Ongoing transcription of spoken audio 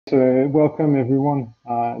So welcome everyone.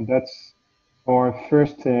 That's our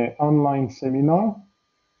first online seminar.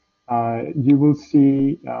 You will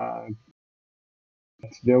see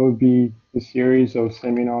there will be a series of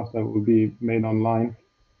seminars that will be made online.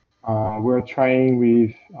 We're trying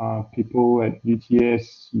with people at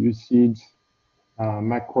UTS, UCID,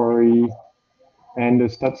 Macquarie, and the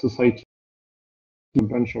Stat Society, a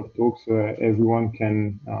bunch of talks so everyone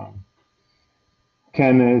can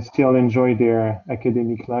still enjoy their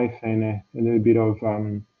academic life and a little bit of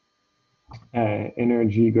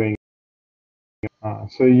energy going.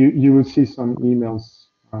 So you will see some emails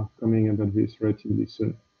coming about this relatively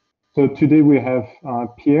soon. So today we have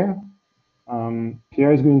Pierre.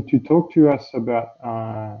 Pierre is going to talk to us about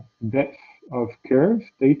depth of curve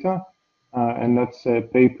data, and that's a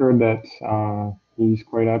paper that he's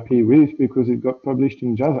quite happy with because it got published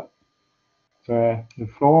in Java. So the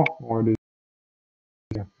floor or the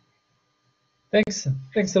Thanks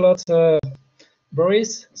a lot,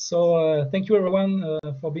 Boris. So thank you everyone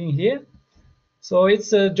for being here. So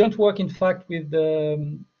it's a joint work, in fact, with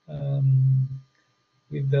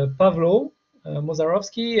Pavlo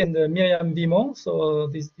Mozarovsky and Miriam Vimon. So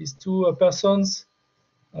these two persons,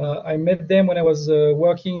 I met them when I was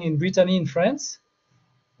working in Brittany in France.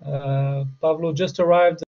 Pavlo just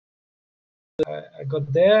arrived. I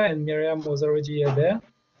got there, and Miriam was already there.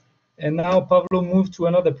 And now Pavlo moved to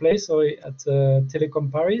another place, so at Telecom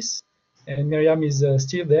Paris, and Miriam is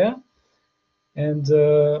still there. And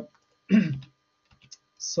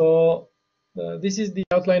so this is the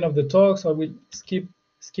outline of the talk, so I will skip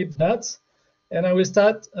that. And I will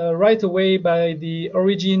start right away by the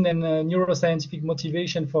origin and neuroscientific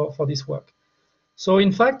motivation for this work. So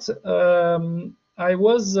in fact, I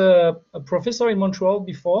was a professor in Montreal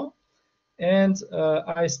before, and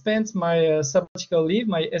I spent my sabbatical leave,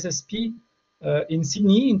 my SSP, in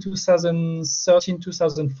Sydney in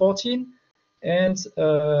 2013-2014. And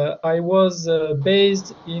I was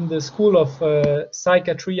based in the School of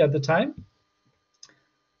Psychiatry at the time.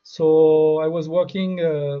 So I was working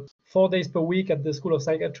 4 days per week at the School of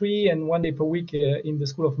Psychiatry and 1 day per week in the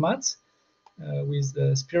School of Maths with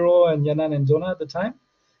Spiro and Yanan and Donna at the time.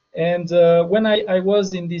 And when I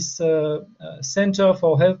was in this Center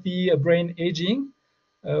for Healthy Brain Aging,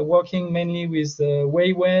 working mainly with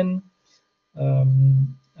Wei Wen,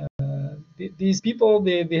 these people,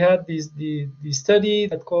 they had the study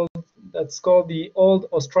that's called the Old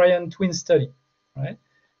Australian Twin Study, right?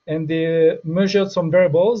 And they measured some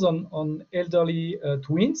variables on elderly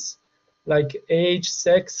twins, like age,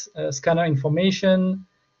 sex, scanner information,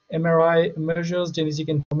 MRI measures, genetic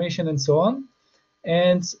information, and so on.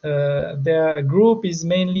 And their group is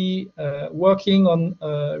mainly working on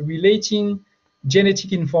relating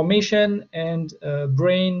genetic information and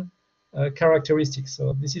brain characteristics.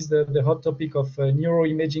 So this is the hot topic of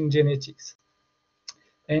neuroimaging genetics.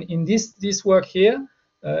 And in this work here,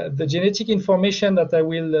 the genetic information that I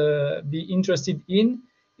will be interested in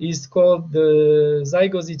is called the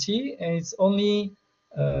zygosity, and it's only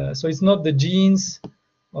so it's not the genes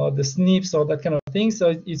or the SNPs or that kind of thing.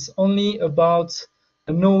 So it's only about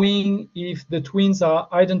knowing if the twins are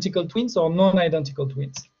identical twins or non-identical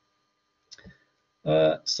twins.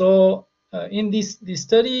 In this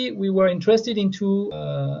study, we were interested into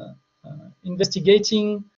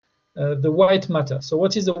investigating the white matter. So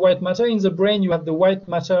what is the white matter? In the brain, you have the white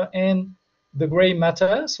matter and the gray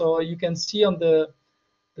matter. So you can see on the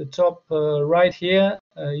top right here,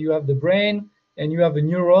 you have the brain, and you have a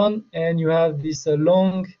neuron, and you have this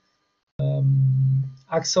long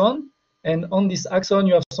axon. And on this axon,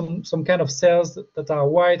 you have some kind of cells that are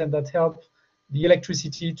white and that help the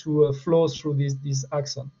electricity to flow through this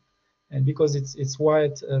axon. And because it's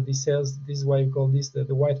white, these cells, this is why we call this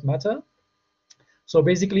the white matter. So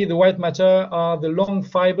basically, the white matter are the long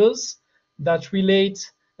fibers that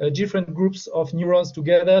relate different groups of neurons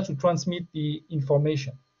together to transmit the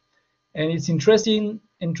information. And it's interesting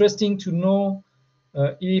to know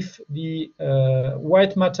if the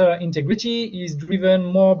white matter integrity is driven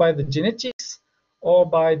more by the genetics or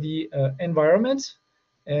by the environment.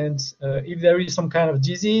 And if there is some kind of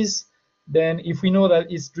disease, then if we know that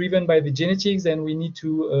it's driven by the genetics, then we need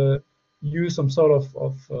to use some sort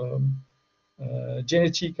of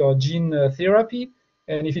genetic or gene therapy.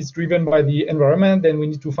 And if it's driven by the environment, then we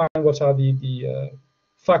need to find what are the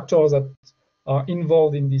factors that are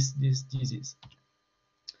involved in this disease.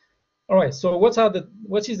 All right, so what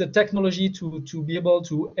is the technology to be able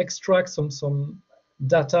to extract some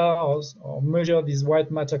data or measure this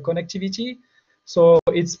white matter connectivity? So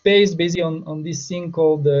it's based basically on this thing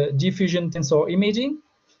called the diffusion tensor imaging,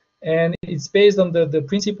 and it's based on the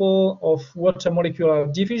principle of water molecular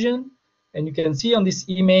diffusion. And you can see on this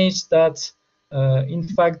image that, in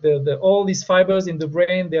fact, all these fibers in the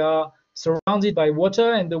brain, they are surrounded by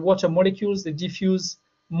water, and the water molecules, they diffuse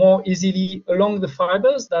more easily along the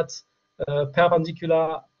fibers that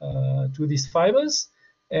perpendicular to these fibers.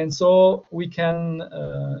 And so we can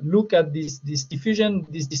look at this diffusion,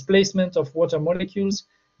 this displacement of water molecules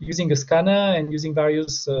using a scanner and using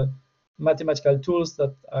various mathematical tools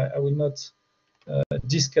that I will not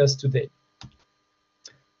discuss today.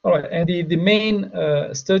 All right, and the main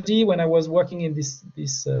study when I was working in this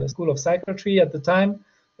School of Psychiatry at the time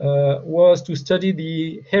was to study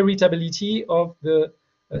the heritability of the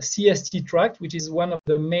CST tract, which is one of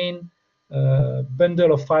the main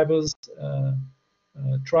bundle of fibers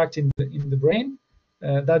tract in the brain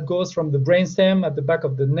that goes from the brainstem at the back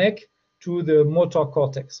of the neck to the motor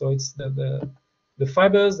cortex. So it's the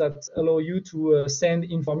fibers that allow you to send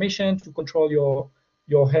information, to control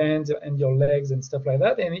your hands and your legs and stuff like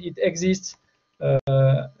that. And it exists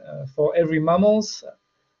for every mammals.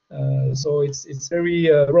 So it's very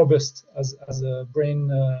robust as a brain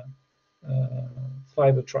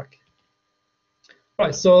fiber tract.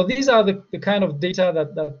 Right. So these are the kind of data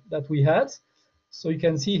that we had. So you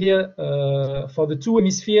can see here for the two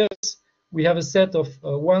hemispheres, we have a set of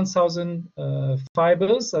 1,000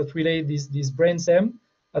 fibers that relay this brainstem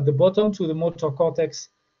at the bottom to the motor cortex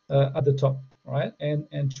at the top, right?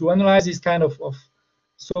 And to analyze this kind of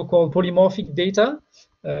so-called polymorphic data,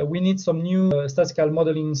 we need some new statistical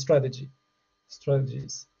modeling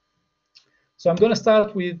strategies. So I'm going to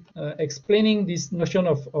start with explaining this notion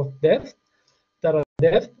of depth.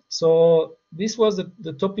 So this was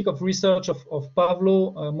the topic of research of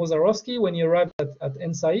Pavlo Mozarowski when he arrived at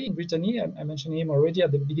NSAI in Brittany. I mentioned him already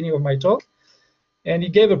at the beginning of my talk. And he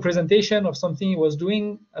gave a presentation of something he was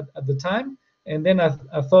doing at the time. And then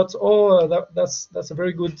I thought, oh, that's a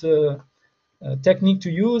very good technique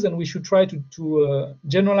to use, and we should try to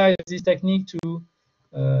generalize this technique to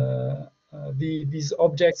these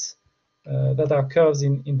objects that are curves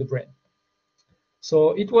in the brain.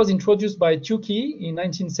 So it was introduced by Tukey in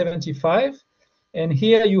 1975, and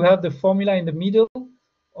here you have the formula in the middle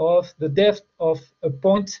of the depth of a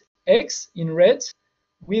point X in red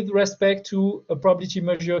with respect to a probability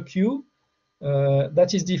measure Q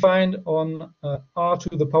that is defined on R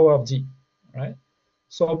to the power of D, right?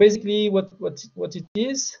 So basically what it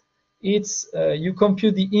is, it's you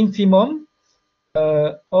compute the infimum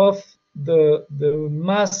of the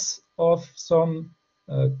mass of some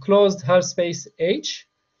closed half space H,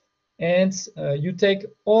 and you take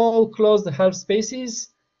all closed half spaces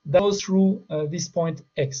that go through this point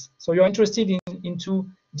X. So you're interested into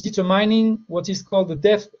determining what is called the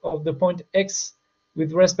depth of the point X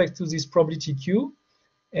with respect to this probability Q,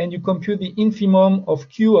 and you compute the infimum of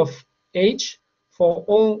Q of H for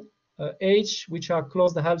all H which are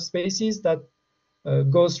closed half spaces that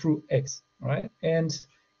goes through X, right? And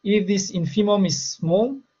if this infimum is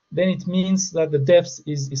small, then it means that the depth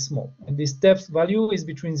is small, and this depth value is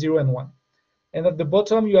between 0 and 1. And at the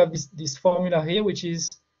bottom you have this formula here, which is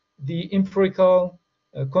the empirical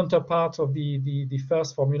counterpart of the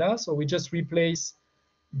first formula. So we just replace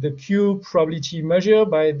the Q probability measure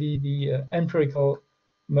by the empirical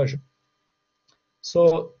measure.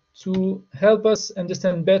 So to help us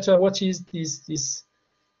understand better what is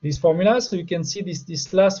this formula, so you can see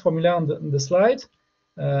this last formula on the slide.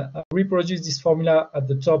 I reproduce this formula at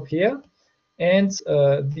the top here, and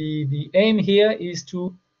the aim here is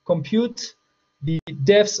to compute the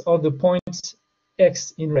depths of the point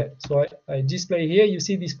X in red. So I display here, you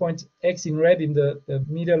see this point X in red in the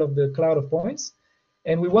middle of the cloud of points,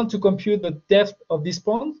 and we want to compute the depth of this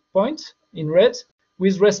point in red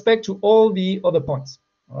with respect to all the other points.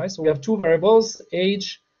 All right, so we have two variables,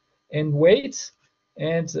 age and weight,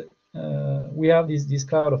 and we have this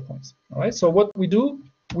cloud of points. All right, so what we do,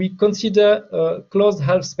 we consider a closed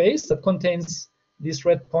half space that contains this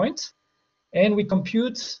red point, and we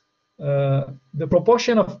compute the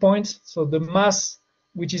proportion of points, so the mass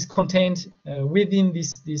which is contained within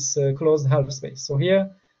this closed half space. So here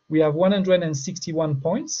we have 161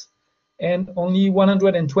 points, and only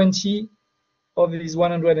 120 of these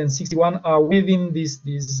 161 are within this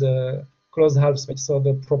closed half space. So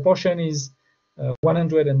the proportion is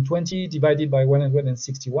 120 divided by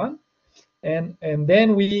 161, and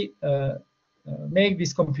then we make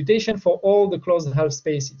this computation for all the closed half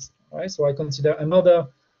spaces. Right? So I consider another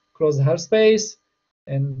closed half space,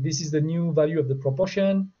 and this is the new value of the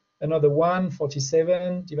proportion. Another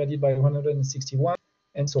 147 divided by 161,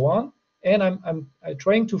 and so on. And I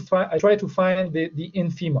try to find the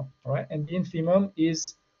infimum, all right? And the infimum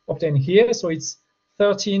is obtained here, so it's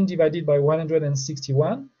 13 divided by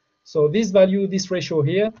 161. So this value, this ratio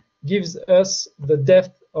here, gives us the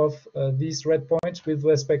depth of these red points with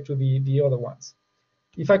respect to the other ones.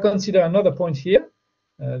 If I consider another point here,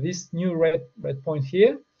 this new red point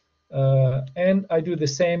here, and I do the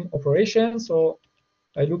same operation, so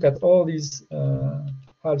I look at all these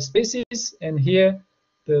half spaces, and here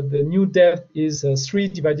the new depth is 3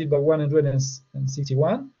 divided by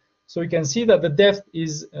 161. So you can see that the depth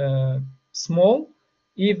is small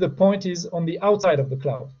if the point is on the outside of the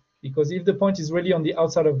cloud, because if the point is really on the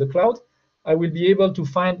outside of the cloud, I will be able to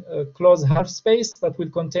find a closed half space that will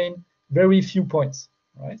contain very few points,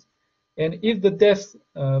 right? And if the depth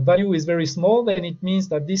value is very small, then it means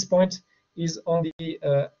that this point is on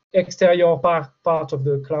the exterior part of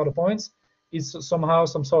the cloud of points. It's somehow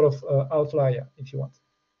some sort of outlier, if you want.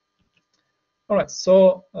 All right,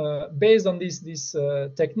 so based on this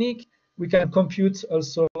technique, we can compute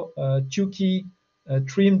also Tukey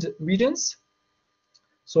trimmed regions.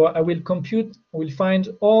 So I will find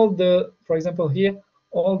all the, for example here,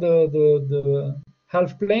 all the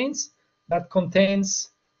half planes that contains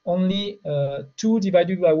only 2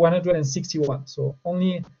 divided by 161. So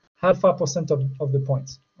only 0.5% of the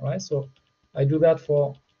points. All right, so I do that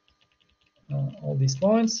for all these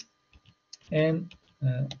points, and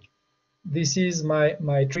this is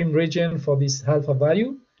my trim region for this alpha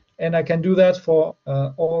value, and I can do that for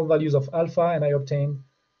all values of alpha, and I obtain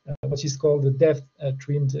what is called the depth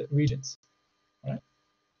trimmed regions. All right.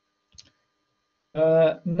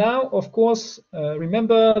 Now, of course,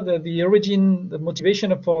 remember that the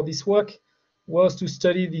motivation for this work was to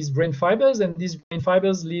study these brain fibers, and these brain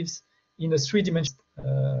fibers lives in a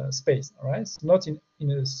 3-dimensional space. All right, so not in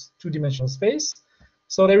a 2-dimensional space.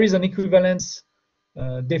 So there is an equivalence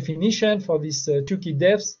definition for this Tukey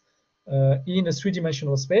depths in a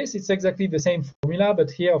 3-dimensional space. It's exactly the same formula,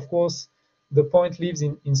 but here, of course, the point lives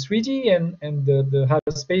in 3D, and the half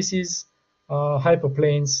spaces are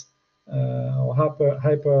hyperplanes or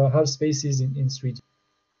hyper half spaces in 3D.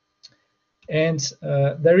 And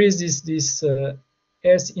there is this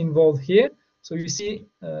S involved here. So you see,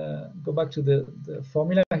 go back to the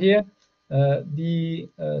formula here. The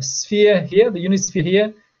sphere here, the unit sphere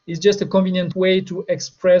here, is just a convenient way to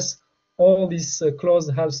express all these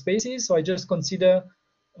closed half spaces. So I just consider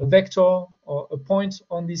a vector or a point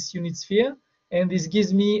on this unit sphere, and this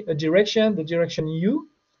gives me a direction, the direction u,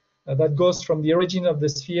 that goes from the origin of the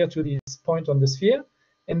sphere to this point on the sphere.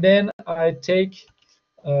 And then I take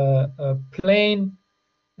a plane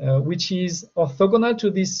which is orthogonal to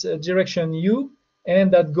this direction u,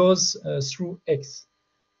 and that goes through x.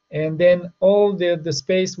 And then all the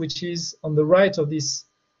space which is on the right of this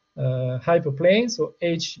hyperplane, so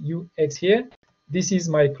HUX here, this is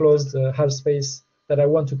my closed half space that I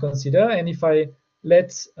want to consider. And if I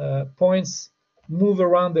let points move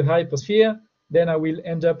around the hypersphere, then I will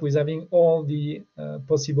end up with having all the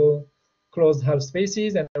possible closed half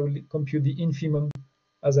spaces, and I will compute the infimum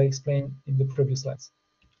as I explained in the previous slides.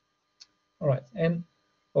 All right, and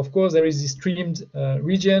of course there is this trimmed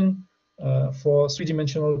region for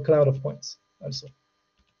 3-dimensional cloud of points also.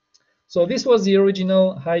 So this was the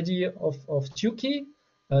original idea of Tukey,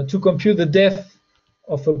 to compute the depth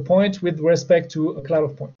of a point with respect to a cloud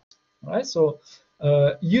of points. All right, so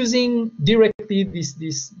using directly this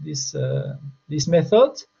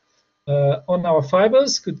method on our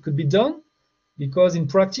fibers could be done, because in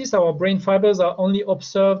practice our brain fibers are only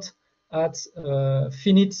observed at a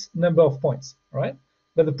finite number of points, right?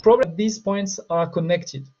 But the problem is these points are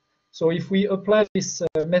connected. So if we apply this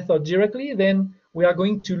method directly, then we are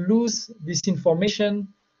going to lose this information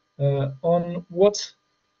on what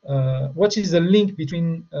is the link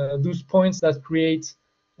between those points that create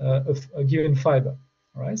a given fiber.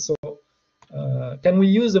 All right. So can we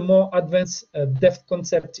use a more advanced depth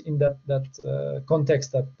concept in that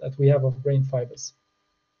context that we have of brain fibers?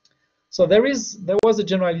 So there was a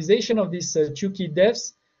generalization of this Tukey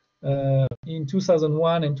depths in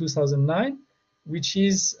 2001 and 2009, which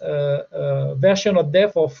is a version of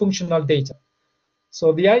depth for functional data.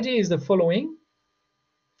 So the idea is the following.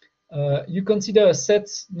 You consider a set,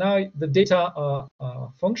 now the data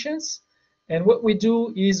are functions, and what we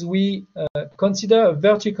do is we consider a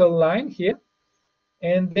vertical line here,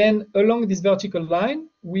 and then along this vertical line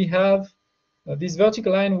we have this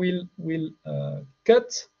vertical line will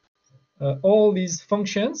cut all these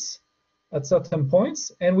functions at certain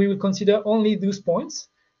points, and we will consider only those points.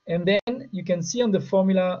 And then you can see on the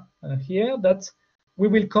formula here that we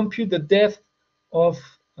will compute the depth of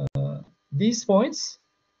these points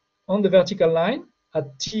on the vertical line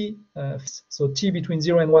at t, so t between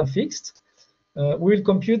 0 and 1 fixed. We will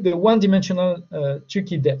compute the 1-dimensional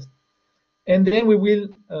Tukey depth. And then we will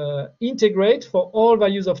integrate for all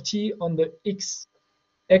values of t on the x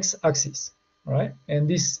x-axis, right? And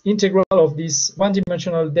this integral of this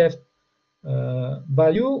one-dimensional depth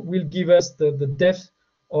value will give us the depth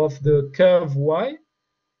of the curve y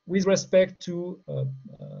with respect to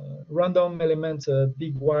random element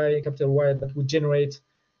big Y, capital Y, that would generate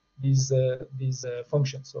these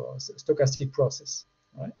functions, so stochastic process,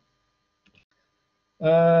 right?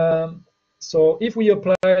 So if we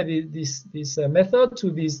apply this method to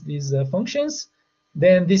these functions,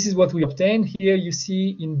 then this is what we obtain. Here you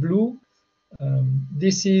see in blue,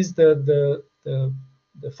 this is the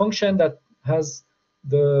function that has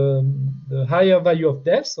the higher value of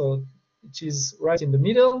depth, so which is right in the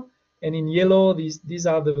middle, and in yellow these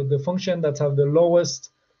are the function that have the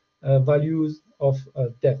lowest values of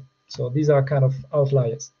depth. So these are kind of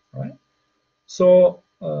outliers, right? So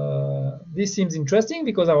this seems interesting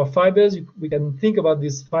because our fibers, we can think about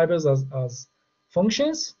these fibers as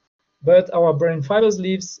functions, but our brain fibers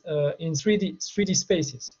lives in 3D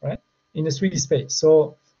spaces, right? In a 3D space.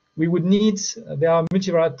 So we would need, there are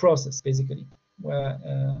multivariate process basically, where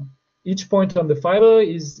each point on the fiber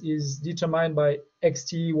is determined by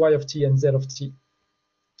xt, y of t, and z of t.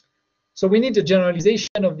 So we need a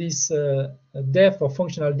generalization of this depth of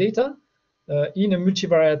functional data in a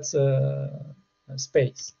multivariate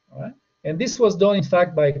space, right? And this was done, in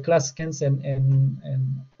fact, by Klaskens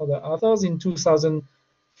and other authors in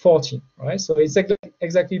 2014, right? So it's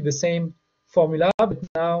exactly the same formula, but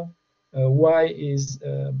now y is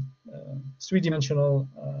three-dimensional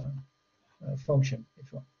function,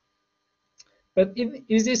 if you want. But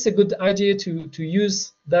is this a good idea to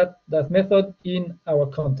use that method in our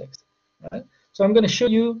context, right? So I'm going to show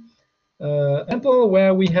you an example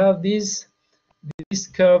where we have this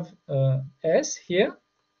curve S here,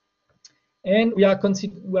 and we are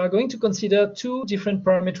going to consider two different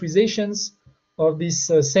parameterizations of this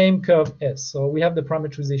same curve S. So we have the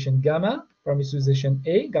parameterization gamma, parameterization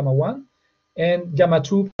A, gamma 1, and gamma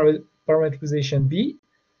 2, parameterization B.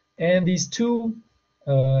 And these two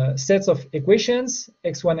sets of equations,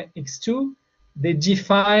 x1 and x2, they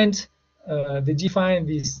define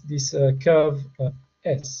this curve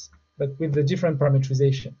S, but with the different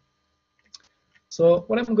parameterization. So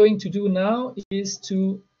what I'm going to do now is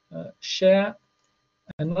to share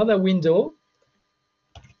another window.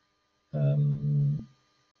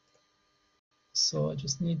 So I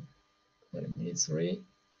just need, sorry.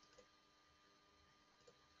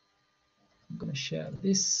 I'm going to share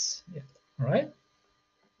this. Yeah. All right.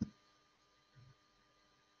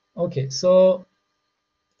 Okay. So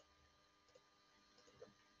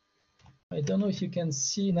I don't know if you can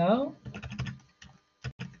see now.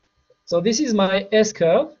 So this is my S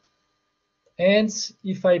curve, and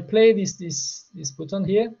if I play this button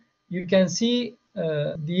here, you can see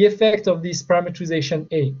the effect of this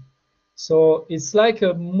parameterization A. So it's like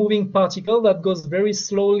a moving particle that goes very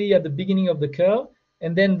slowly at the beginning of the curve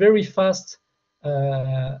and then very fast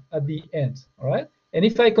at the end. All right. And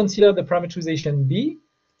if I consider the parameterization B,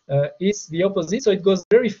 it's the opposite. So it goes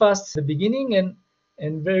very fast at the beginning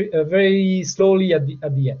and very slowly at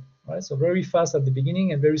the end. Right. So very fast at the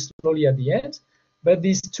beginning and very slowly at the end. But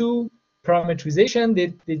these two parameterization,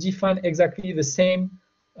 they define exactly the same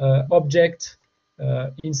object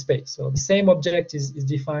in space. So the same object is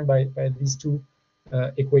defined by these two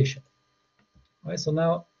equations. All right, so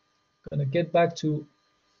now I'm going to get back to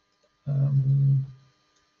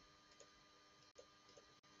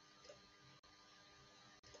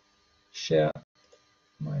share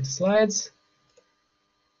my slides.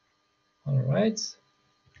 All right.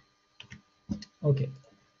 Okay.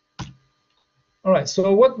 All right.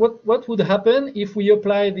 So what would happen if we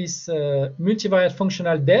apply this multivariate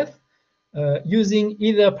functional depth using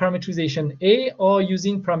either parameterization A or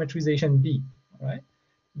using parameterization B? All right.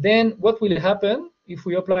 Then what will happen if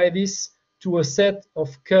we apply this to a set of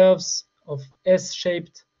curves, of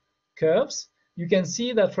S-shaped curves? You can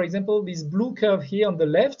see that, for example, this blue curve here on the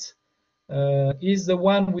left is the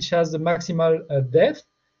one which has the maximal depth,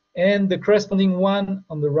 and the corresponding one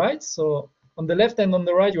on the right. So on the left and on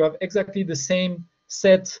the right, you have exactly the same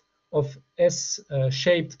set of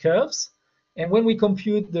S-shaped curves. And when we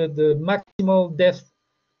compute the maximal depth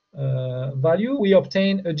value, we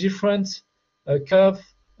obtain a different curve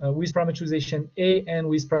with parameterization A and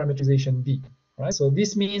with parameterization B. Right. So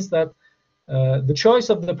this means that the choice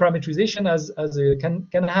of the parameterization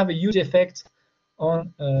can have a huge effect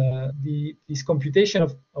on this computation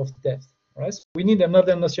of depth. Right. So we need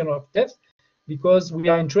another notion of depth because we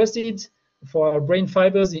are interested for our brain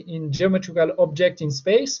fibers in geometrical object in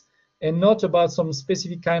space and not about some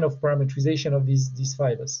specific kind of parameterization of these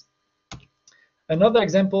fibers. Another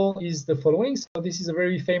example is the following. So this is a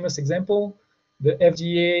very famous example, the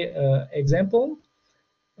FDA example.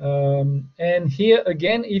 And here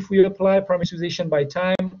again, if we apply parameterization by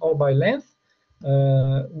time or by length,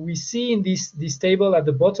 we see in this table at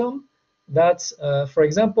the bottom that, for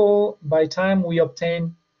example, by time we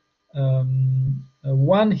obtain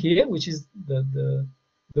one here, which is the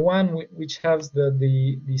one which has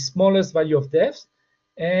the smallest value of depth,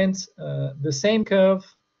 and the same curve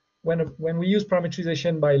when we use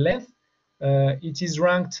parameterization by length, it is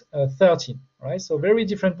ranked 13, right? So very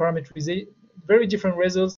different parameterization, very different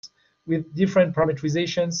results with different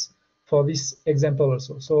parameterizations for this example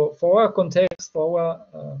also. So for our context, for our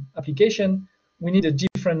application, we need a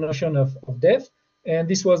different notion of depth, and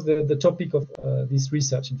this was the topic of this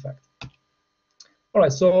research, in fact. All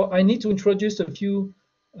right, so I need to introduce a few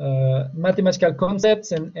mathematical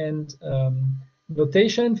concepts and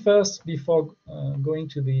notation first before going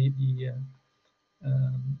to the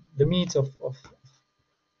meat of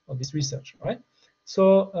this research, right?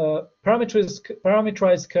 So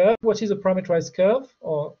parameterized curve. What is a parameterized curve,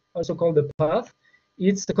 or also called a path?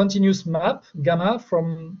 It's a continuous map, gamma,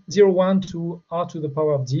 from 0, 1 to r to the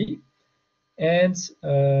power of d. And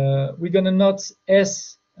we're going to note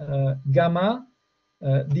S gamma,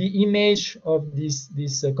 the image of this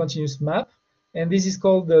continuous map. And this is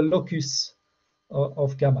called the locus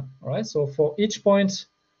of gamma, all right? So for each point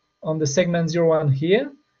on the segment 0, 1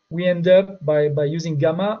 here, we end up by using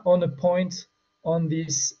gamma on a point on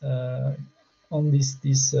this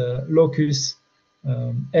locus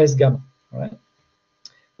S gamma, all right?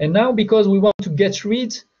 And now, because we want to get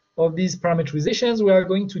rid of these parameterizations, we are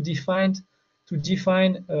going to define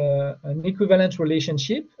an equivalent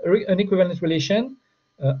relationship, an equivalent relation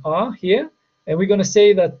R here, and we're going to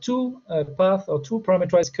say that two paths or two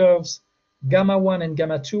parameterized curves, gamma 1 and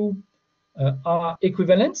gamma 2, are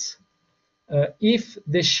equivalent if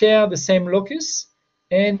they share the same locus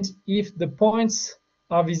and if the points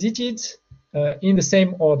are visited in the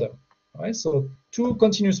same order. Right? So two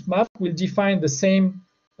continuous maps will define the same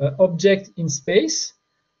object in space,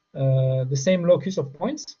 the same locus of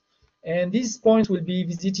points, and these points will be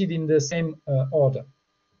visited in the same order.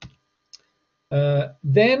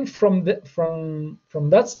 Then from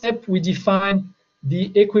that step, we define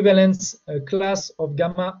the equivalence class of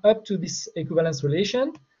gamma up to this equivalence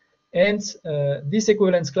relation. And this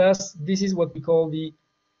equivalence class, this is what we call the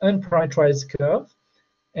unparameterized curve.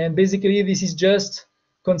 And basically, this is just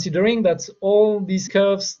considering that all these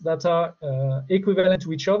curves that are equivalent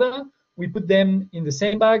to each other, we put them in the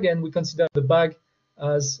same bag, and we consider the bag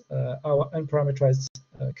as our unparameterized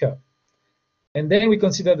curve. And then we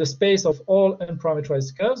consider the space of all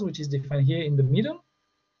unparameterized curves, which is defined here in the middle.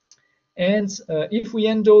 And if we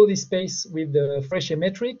endow this space with the Frechet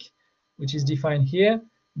metric, which is defined here,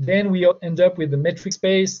 then we end up with the metric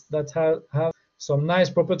space that have some nice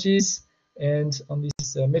properties. And on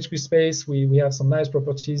this metric space, we have some nice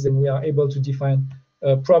properties, and we are able to define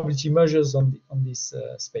probability measures on this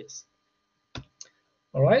space.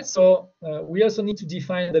 All right, so we also need to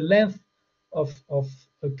define the length of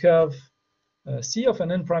a curve C, of an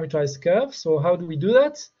unparameterized curve. So how do we do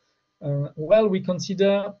that? Well, we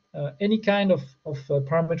consider any kind of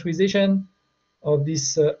parameterization of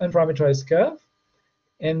this unparameterized curve.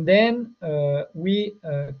 And then we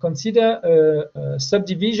consider a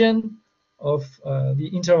subdivision of the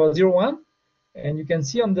interval 0, 1. And you can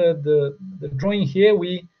see on the drawing here,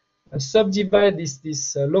 we subdivide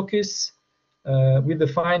this locus with the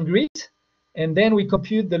fine grid. And then we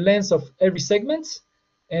compute the length of every segment.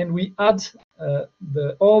 And we add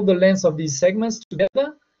all the lengths of these segments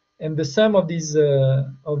together. And the sum of these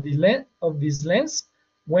lengths,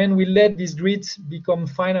 when we let this grid become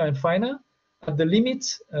finer and finer, at the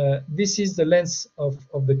limit, this is the length of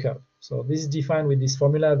the curve. So this is defined with this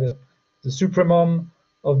formula, the supremum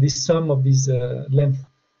of this sum of these length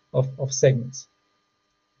of segments,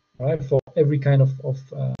 right? For every kind of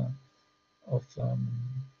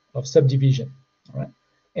subdivision, all right?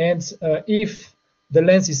 And if the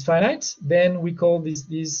length is finite, then we call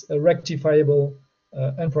this a rectifiable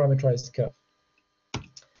unparameterized curve.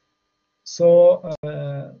 So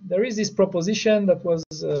there is this proposition that was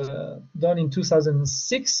done in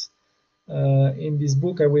 2006. In this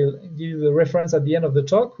book, I will give you the reference at the end of the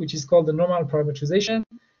talk, which is called the normal parameterization.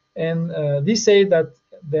 And this says that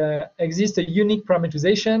there exists a unique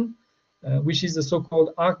parameterization, which is the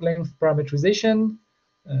so-called arc length parameterization,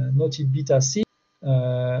 noted beta c,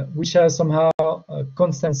 which has somehow a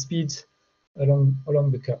constant speed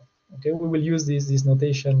along the curve. Okay, we will use this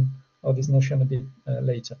notation or this notion a bit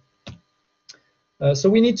later. So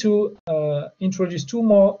we need to introduce two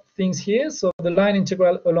more things here. So the line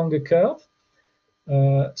integral along a curve.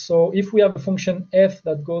 So if we have a function f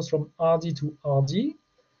that goes from rd to rd,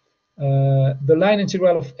 the line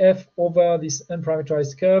integral of f over this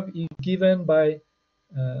unparameterized curve is given by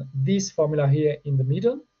this formula here in the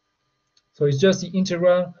middle. So it's just the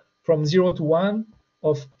integral from 0 to 1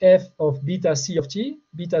 of f of beta c of t.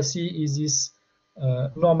 Beta c is this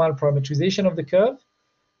normal parametrization of the curve,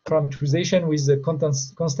 parametrization with the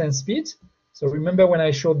constant speed. So remember when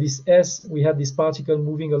I showed this s, we had this particle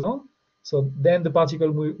moving along. So then the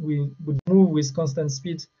particle would move with constant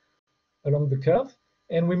speed along the curve,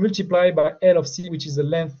 and we multiply by L of c, which is the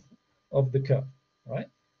length of the curve, right?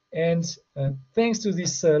 And thanks to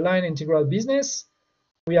this line integral business,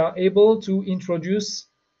 we are able to introduce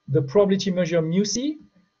the probability measure mu c,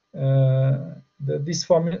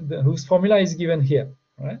 whose formula is given here,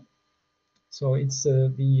 right? So it's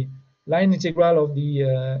the line integral of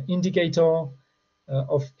the indicator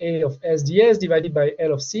of A of S ds divided by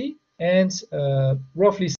L of c. And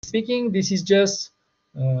roughly speaking, this is just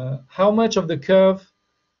how much of the curve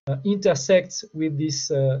intersects with this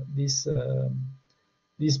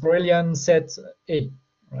Borelian set A,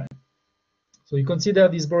 right? So you consider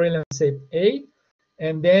this Borelian set A,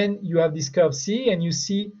 and then you have this curve C, and you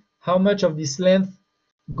see how much of this length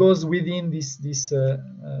goes within this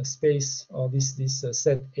space, or this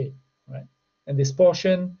set A, right? And this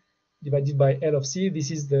portion divided by L of C, this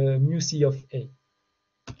is the mu C of A.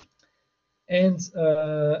 And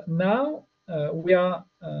now we are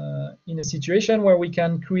in a situation where we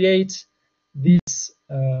can create this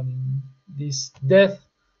this depth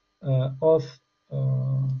of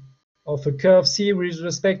a curve C with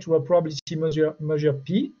respect to a probability measure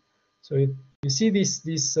P. So you see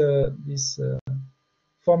this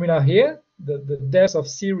formula here, the depth of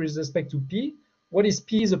C with respect to P. What is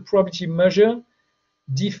P? Is a probability measure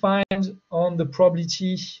defined on the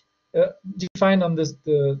probability defined on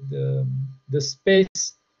the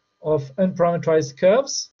space of unparameterized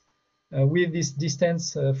curves with this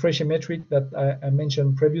distance Frechet metric that I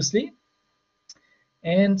mentioned previously.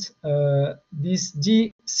 And this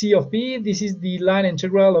dc of p, this is the line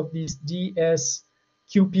integral of this ds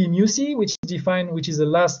qp mu c, which is defined, which is the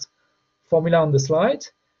last formula on the slide.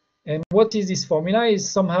 And what is this formula? Is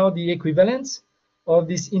somehow the equivalent of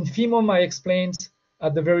this infimum I explained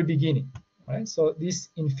at the very beginning, right? So this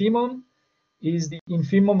infimum is the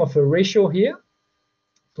infimum of a ratio here.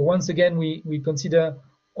 So once again, we consider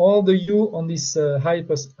all the u on this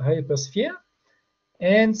hypersphere,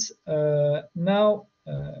 and now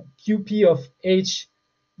qp of h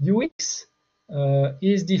ux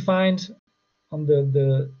is defined on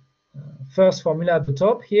the first formula at the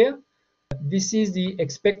top here. This is the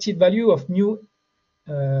expected value of mu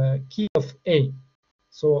key of A.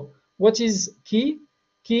 So what is key?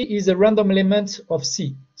 Key is a random element of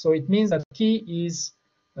C. So it means that key is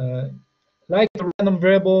like a random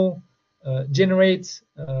variable generates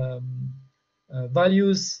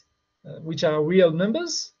values which are real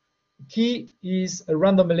numbers. Key is a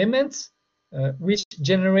random element which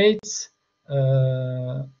generates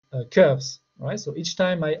curves, right? So each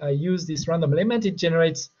time I use this random element, it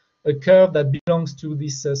generates a curve that belongs to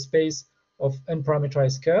this space of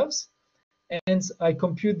unparameterized curves. And I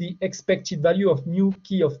compute the expected value of mu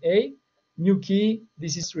key of A. Mu key,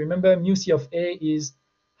 this is, remember, mu C of A is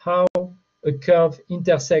how a curve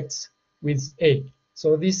intersects with A.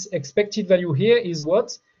 So this expected value here is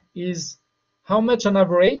what? Is how much on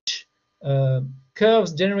average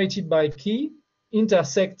curves generated by key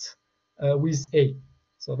intersect with A.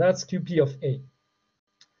 So that's QP of A.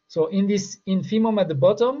 So in this infimum at the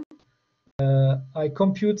bottom, I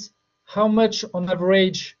compute how much on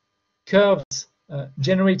average curves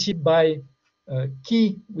generated by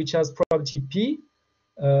key, which has probability P,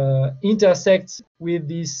 intersect with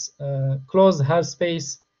this closed half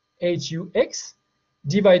space HUX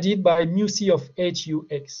divided by mu C of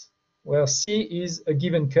HUX, where C is a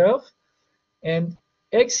given curve, and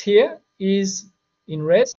X here is in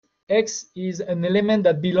red. X is an element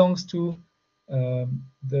that belongs to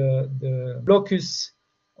the locus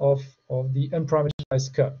of the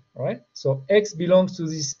unparameterized curve, right? So X belongs to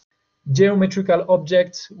this geometrical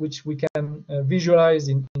object, which we can visualize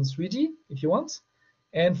in 3D if you want.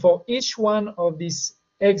 And for each one of these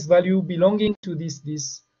X value belonging to this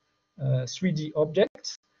 3D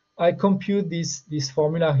object, I compute this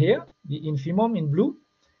formula here, the infimum in blue,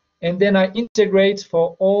 and then I integrate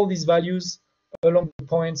for all these values along the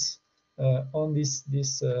points on this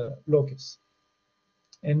locus.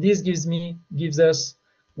 And this gives us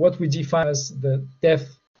what we define as the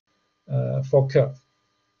depth for curve.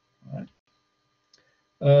 Right.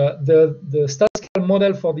 The statistical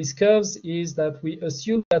model for these curves is that we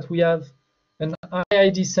assume that we have an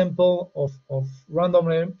IID sample of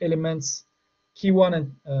random elements key 1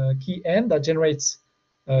 and key n that generates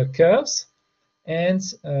curves, and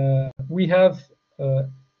we have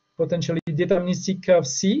potentially deterministic curve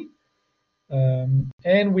C,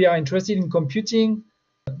 and we are interested in computing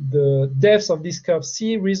the depths of this curve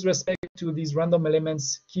C with respect to these random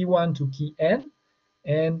elements key 1 to key n,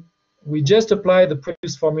 and we just apply the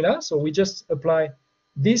previous formula. So we just apply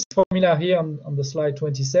this formula here on the slide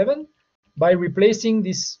 27 by replacing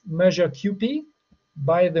this measure QP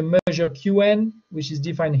by the measure Qn, which is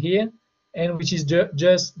defined here, and which is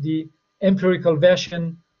just the empirical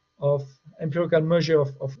version of empirical measure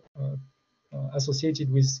of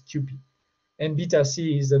associated with QP. And beta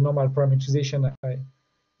C is the normal parameterization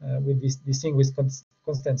with this thing with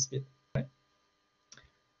constant speed. Right?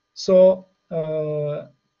 So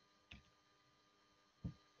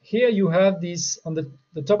here you have this, on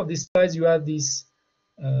the top of this slide, you have this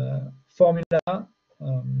formula,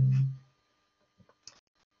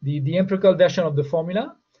 the empirical version of the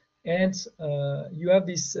formula, and you have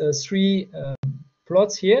these three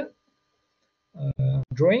plots here,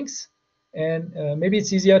 drawings, and maybe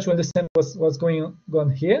it's easier to understand what's going on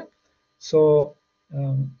here. So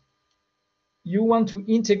you want to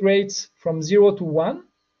integrate from 0 to 1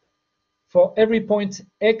 for every point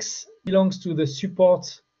x belongs to the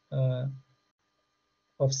support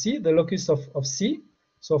of C, the locus of C.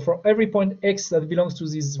 So for every point x that belongs to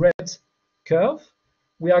this red curve,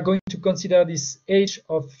 we are going to consider this h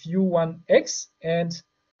of u1x, and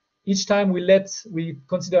each time we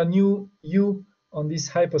consider new u on this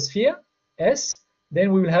hypersphere S,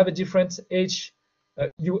 then we will have a different h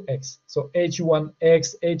ux. So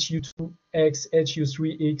hu1x, hu2x,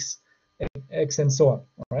 hu3x, x, and so on.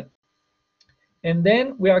 All right. And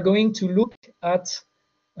then we are going to look at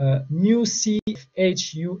mu c of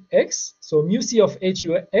hux. So mu c of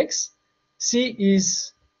hux, c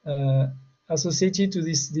is associated to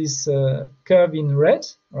this curve in red,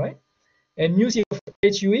 right? And mu c of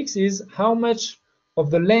hux is how much of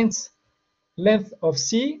the length of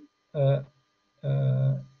c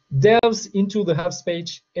delves into the half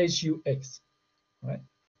space hux, right?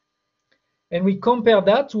 And we compare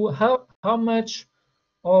that to how much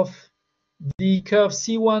of the curve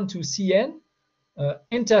C1 to Cn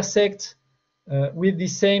intersect with the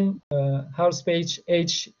same half space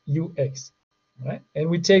hux, right? And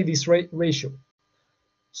we take this ratio.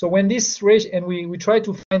 So when this ratio, and we try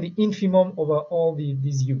to find the infimum over all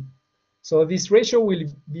these u. So this ratio will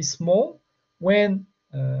be small when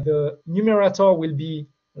the numerator will be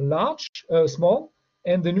small,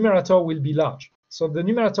 and the numerator will be large. So the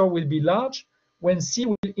numerator will be large when C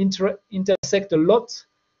will intersect a lot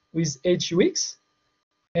with hux,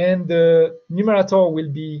 and the numerator will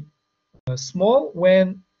be small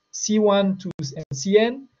when C1 to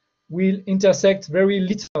Cn will intersect very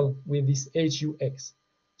little with this hux.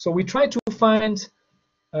 So we try to find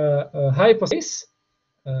a hypothesis,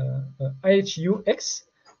 hux,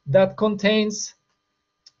 that contains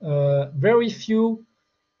very few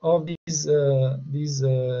of these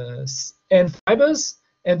N fibers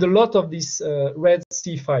and a lot of this red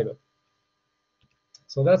C fiber.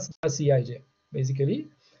 So that's the idea, basically.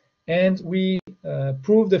 And we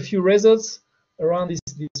proved a few results around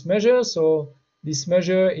this measure. So this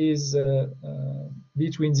measure is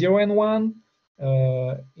between 0 and 1.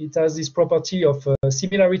 It has this property of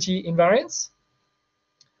similarity invariance.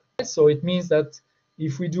 So it means that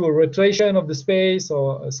if we do a rotation of the space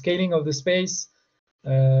or a scaling of the space,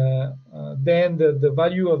 then the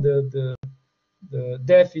value of the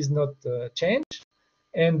depth is not changed.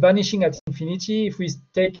 And vanishing at infinity, if we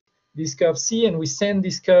take this curve C and we send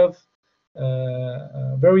this curve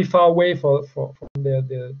very far away from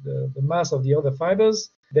the mass of the other fibers,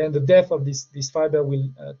 then the depth of this fiber will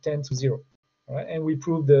tend to 0. All right? And we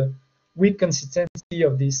prove the weak consistency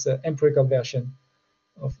of this empirical version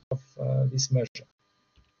of this measure.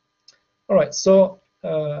 All right, so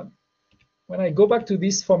when I go back to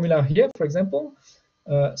this formula here, for example,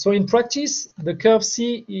 so in practice, the curve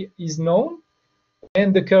C is known,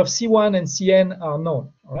 and the curve C1 and Cn are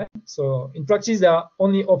known. All right. So in practice, they are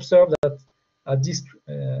only observed at a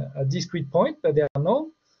discrete point, but they are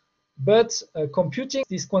known. But computing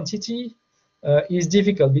this quantity is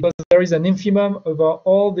difficult because there is an infimum over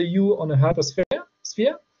all the u on a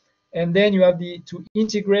hypersphere, and then you have to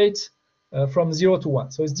integrate from 0 to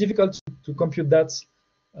 1. So it's difficult to compute that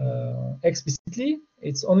explicitly.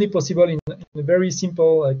 It's only possible in very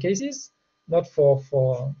simple cases, not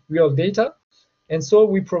for real data. And so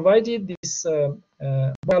we provided this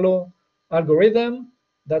Carlo algorithm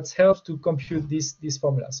that helps to compute this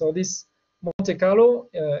formula. So this Monte Carlo,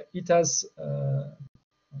 it has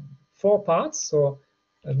 4 parts. So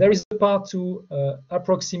there is a part to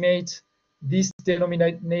approximate this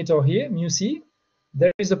denominator here, mu c.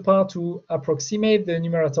 There is a part to approximate the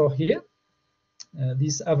numerator here,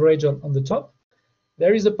 this average on the top.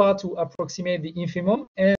 There is a part to approximate the infimum,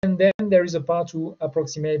 and then there is a part to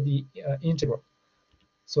approximate the integral.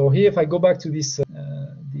 So here, if I go back to this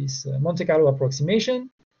Monte Carlo approximation,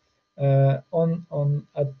 on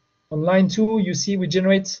line 2, you see we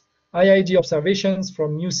generate IID observations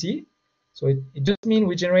from mu C. So it just means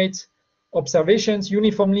we generate observations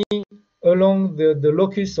uniformly along the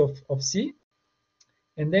locus of C.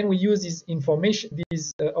 And then we use these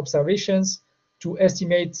observations to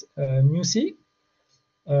estimate mu C.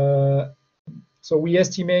 So we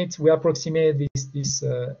approximate this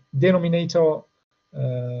denominator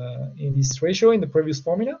in this ratio in the previous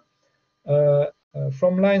formula.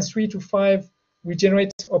 From lines 3 to 5, we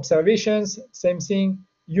generate observations, same thing,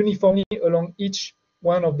 uniformly along each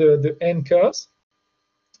one of the n curves.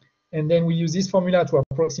 And then we use this formula to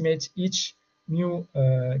approximate each mu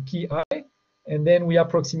key I. And then we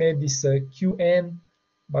approximate this Qn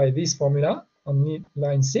by this formula on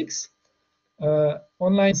line 6. On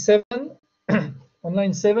line 7,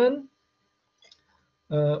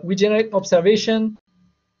 we generate observation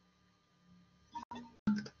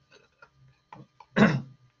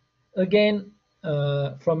again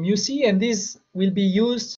from UC, and this will be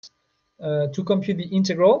used to compute the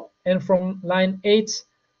integral. And from line 8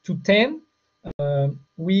 to 10,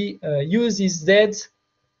 we use this Z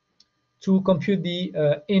to compute the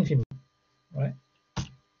infimum, right?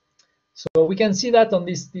 So we can see that on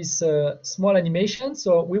this small animation.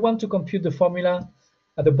 So we want to compute the formula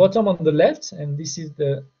at the bottom on the left, and this is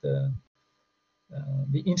the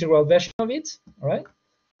integral version of it, all right?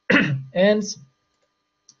 And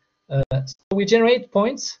so we generate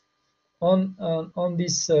points on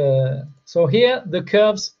this. So here the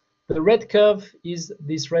curves, the red curve is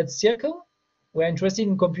this red circle. We're interested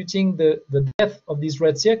in computing the depth of this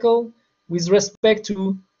red circle with respect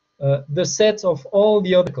to the set of all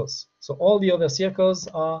the other circles. So all the other circles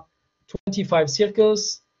are 25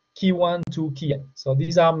 circles, key 1 to key n. So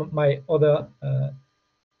these are my other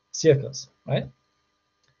circles, right?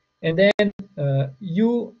 And then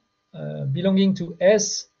U belonging to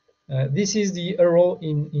S, this is the arrow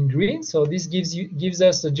in green. So this gives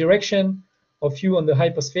us the direction of U on the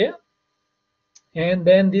hypersphere. And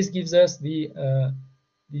then this gives us the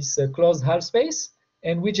this closed half space.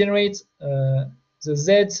 And we generate the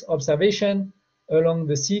Z observation along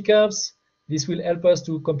the C curves. This will help us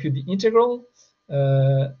to compute the integral.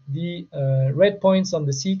 The red points on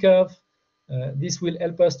the C curve, this will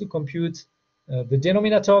help us to compute the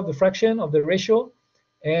denominator of the fraction of the ratio.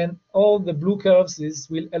 And all the blue curves, this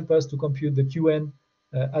will help us to compute the Qn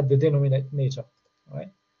at the denominator,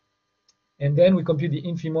 right? And then we compute the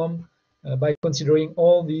infimum by considering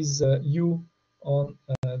all these U on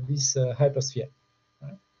this hypersphere.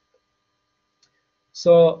 Right?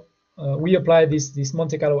 So we apply this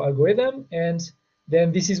Monte Carlo algorithm, and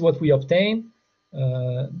then this is what we obtain.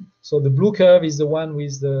 So the blue curve is the one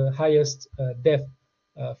with the highest depth,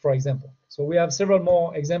 for example. So we have several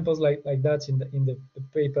more examples like that in the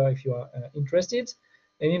paper if you are interested.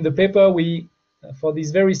 And in the paper, we, for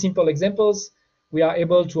these very simple examples, we are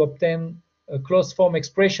able to obtain closed form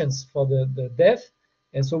expressions for the depth,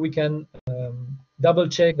 and so we can double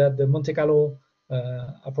check that the Monte Carlo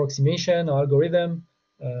approximation or algorithm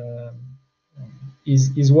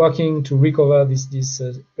is working to recover these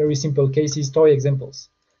very simple cases, toy examples,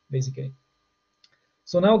 basically.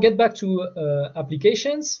 So now get back to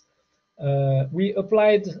applications. We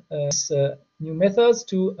applied these new methods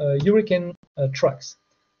to hurricane trucks.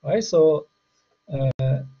 Right? So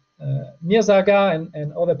Mirzaga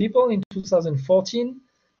and other people in 2014,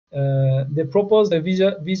 they proposed a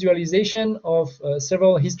visualization of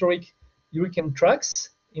several historic hurricane tracks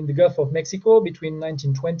in the Gulf of Mexico between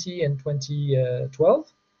 1920 and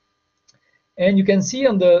 2012. And you can see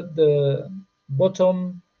on the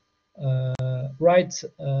bottom right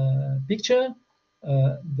picture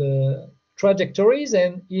the trajectories,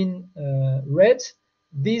 and in red,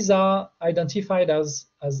 these are identified as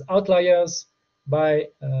outliers by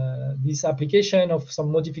this application of some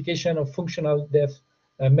modification of functional depth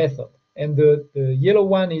method. And the yellow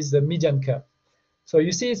one is the median curve. So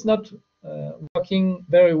you see it's not working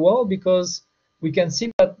very well, because we can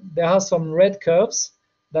see that there are some red curves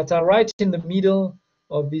that are right in the middle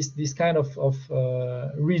of this kind of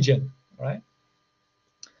region, right?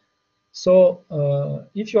 So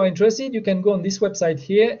if you are interested, you can go on this website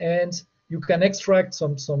here, and you can extract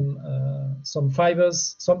some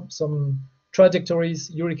fibers, some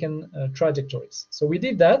trajectories, hurricane trajectories. So we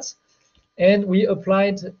did that, and we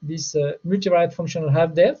applied this multivariate functional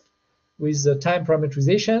half-depth with time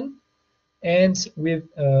parametrization. and with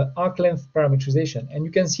arc length parametrization. And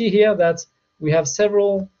you can see here that we have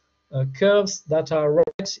several curves that are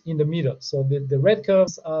right in the middle. So the red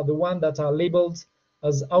curves are the ones that are labeled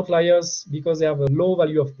as outliers because they have a low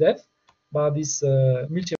value of depth by this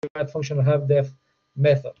multivariate functional half-depth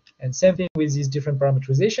method. And same thing with this different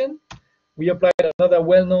parametrization. We applied another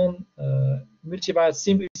well-known multivariate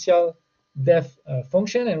simple initial depth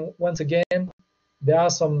function, and once again, there are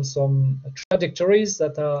some trajectories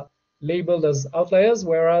that are labeled as outliers,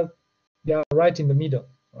 whereas they are right in the middle.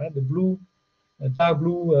 Right, the blue, dark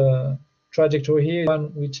blue trajectory here,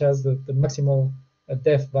 one which has the maximal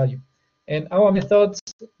depth value. And our method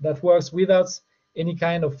that works without any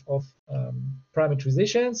kind of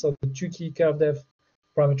parametrization, so the Tukey curve depth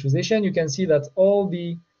parametrization, you can see that all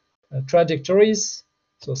the trajectories,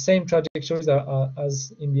 so same trajectories are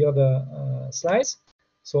as in the other slides.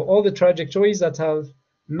 So all the trajectories that have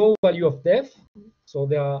low value of depth, so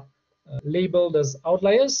they are labeled as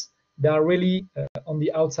outliers, they are really on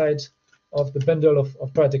the outside of the bundle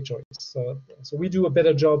of trajectories. So we do a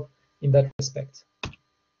better job in that respect.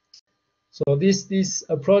 So this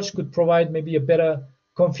approach could provide maybe a better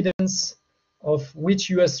confidence of which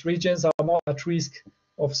US regions are more at risk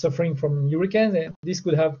of suffering from hurricanes, and this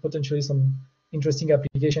could have potentially some interesting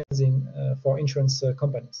applications for insurance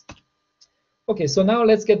companies. Okay, so now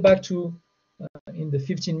let's get back to, in the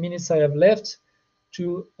 15 minutes I have left,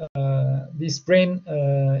 to this brain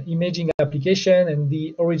imaging application and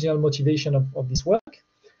the original motivation of this work.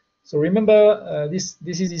 So remember, this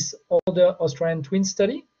is this older Australian twin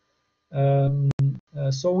study.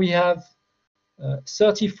 So we have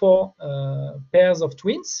 34 pairs of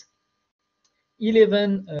twins,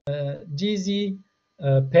 11 DZ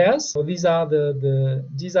pairs. So these are the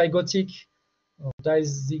dizygotic, or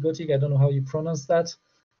dizygotic, I don't know how you pronounce that,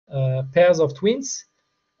 pairs of twins,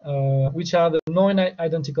 which are the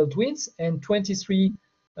non-identical twins, and 23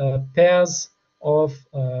 pairs of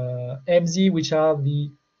MZ, which are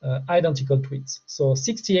the identical twins. So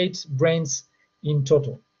 68 brains in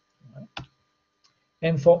total.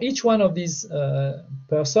 And for each one of these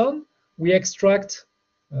person, we extract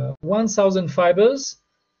 1,000 fibers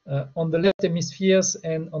on the left hemispheres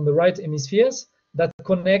and on the right hemispheres that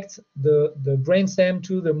connect the brainstem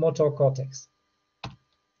to the motor cortex.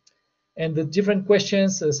 And the different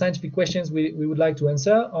questions, scientific questions we would like to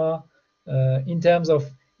answer are in terms of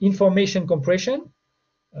information compression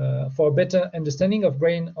for a better understanding of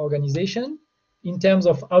brain organization, in terms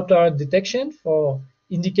of outlier detection for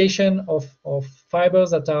indication of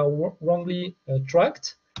fibers that are wrongly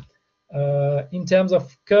tracked, in terms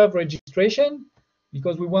of curve registration,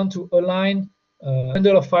 because we want to align a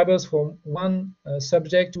bundle of fibers from one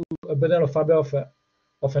subject to a bundle of fiber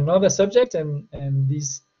of another subject, and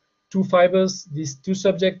these two fibers, these two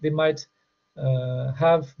subjects, they might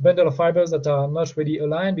have bundle of fibers that are not really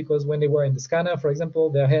aligned because when they were in the scanner, for example,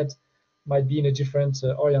 their head might be in a different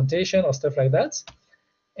orientation or stuff like that.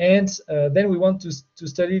 And then we want to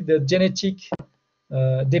study the genetic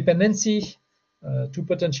dependency to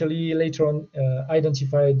potentially later on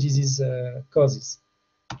identify disease causes.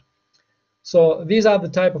 So these are the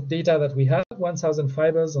type of data that we have, 1,000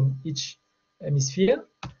 fibers on each hemisphere.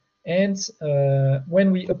 And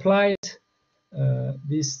when we applied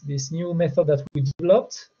this new method that we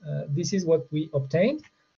developed, this is what we obtained.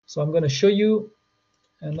 So I'm going to show you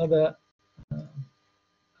another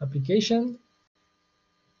application.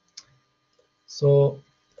 So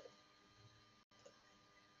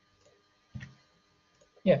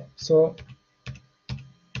yeah, so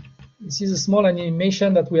this is a small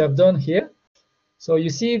animation that we have done here. So you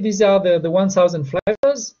see these are the 1,000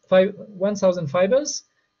 fibers,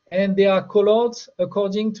 and they are colored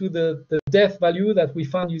according to the depth value that we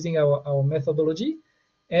found using our methodology.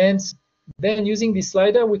 And then using this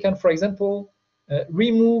slider, we can, for example,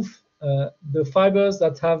 remove the fibers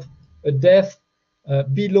that have a depth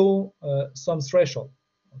below some threshold.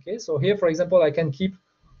 Okay, so here, for example, I can keep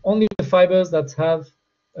only the fibers that have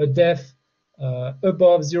a depth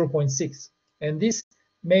above 0.6. And this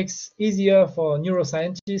makes easier for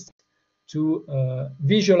neuroscientists to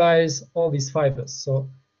visualize all these fibers. So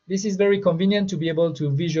this is very convenient to be able to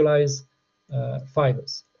visualize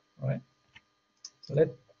fibers. All right. So let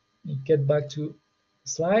me get back to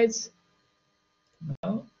slides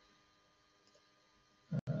now.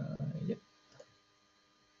 Yep.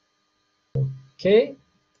 Okay.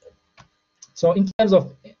 So in terms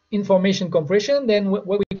of information compression, then what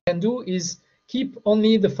we can do is keep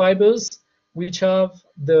only the fibers which have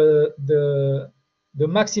the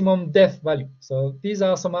maximum depth value. So these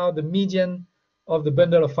are somehow the median of the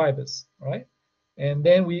bundle of fibers, right? And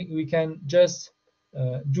then we can just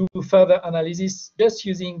do further analysis just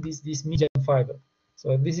using these median fiber.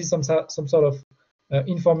 So this is some sort of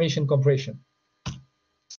information compression.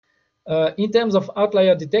 In terms of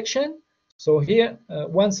outlier detection, so here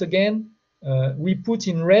once again we put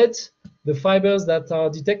in red the fibers that are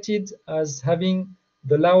detected as having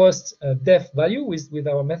the lowest depth value with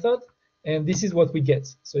our method, and this is what we get.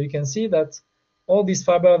 So you can see that all these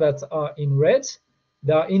fibers that are in red,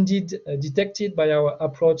 they are indeed detected by our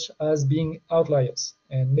approach as being outliers,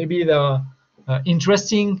 and maybe they are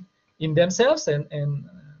interesting in themselves, and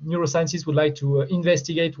neuroscientists would like to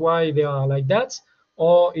investigate why they are like that,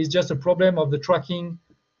 or it's just a problem of the tracking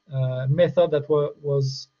method that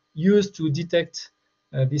was used to detect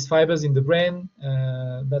these fibers in the brain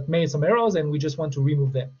that made some errors, and we just want to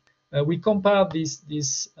remove them. We compare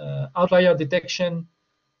this outlier detection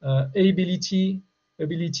ability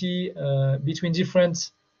between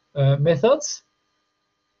different methods,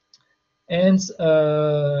 and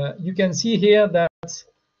you can see here that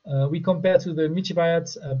we compare to the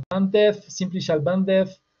multivariate band depth, simplicial band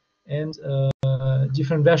depth, and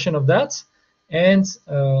different version of that. And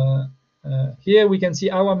here we can see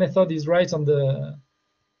our method is right on the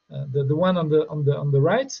one on the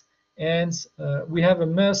right, and we have a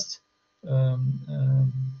most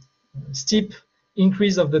steep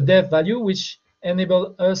increase of the depth value, which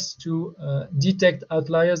enable us to detect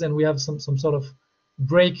outliers, and we have some sort of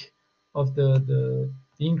break of the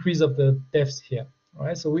increase of the depths here. All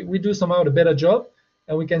right, so we do somehow a better job,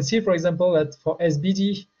 and we can see, for example, that for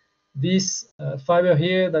SBD, this fiber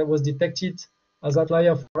here that was detected as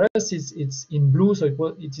outlier for us, it's in blue, so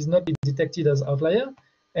it is not detected as outlier.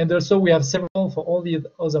 And also we have several, for all the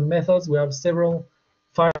other methods, we have several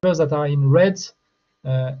fibers that are in red,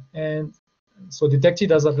 and so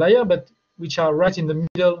detected as outlier, but which are right in the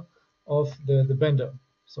middle of the bundle.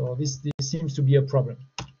 So this seems to be a problem.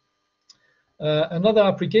 Another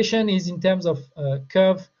application is in terms of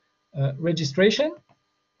curve registration.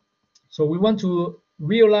 So we want to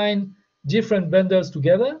realign different bundles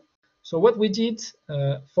together. So what we did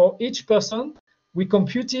for each person, we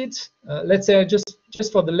computed, let's say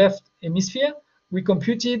just for the left hemisphere, we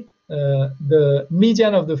computed the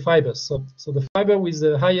median of the fibers. So the fiber with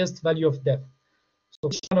the highest value of depth. So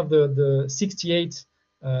each one of the 68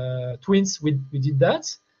 twins, we did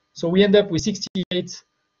that. So we end up with 68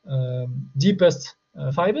 deepest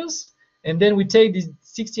fibers, and then we take these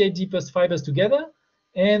 68 deepest fibers together,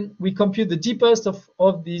 and we compute the deepest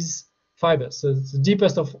of these fibers. So it's the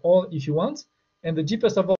deepest of all, if you want, and the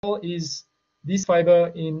deepest of all is this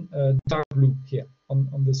fiber in dark blue here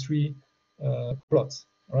on the three plots.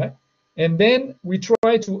 All right, and then we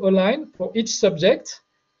try to align for each subject,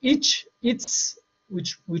 which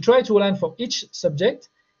we try to align for each subject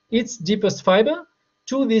its deepest fiber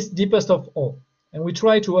to this deepest of all, and we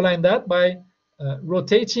try to align that by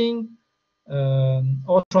rotating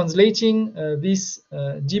or translating this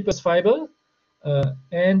deepest fiber,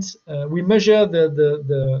 and we measure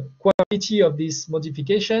the quality of this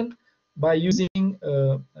modification by using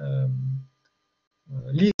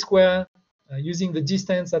least square, using the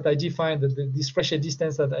distance that I defined, this threshold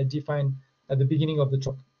distance that I defined at the beginning of the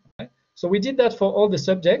talk. Right? So we did that for all the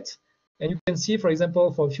subjects, and you can see, for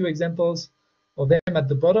example, for a few examples of them at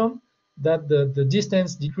the bottom, that the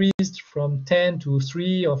distance decreased from 10 to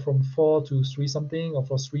 3, or from 4 to 3 something, or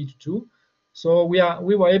from 3 to 2. So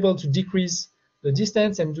we were able to decrease the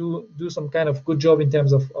distance and do some kind of good job in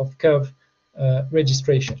terms of curve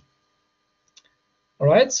registration. All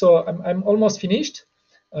right, so I'm almost finished.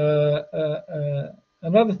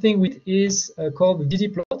 Another thing is called the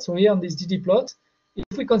DD plot. So here on this DD plot,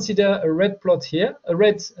 if we consider a red plot here, a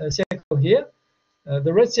red circle here,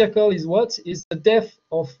 the red circle is what? Is the depth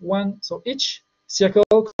of one. So each circle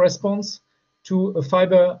corresponds to a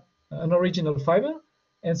fiber, an original fiber.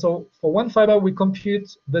 And so for one fiber, we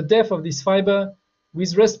compute the depth of this fiber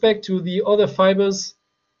with respect to the other fibers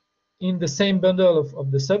in the same bundle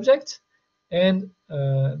of the subject. And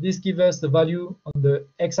this gives us the value on the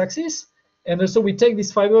x-axis. And also we take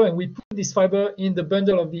this fiber and we put this fiber in the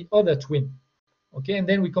bundle of the other twin. Okay, and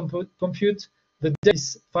then we compute the depth of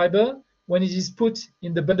this fiber when it is put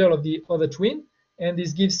in the bundle of the other twin, and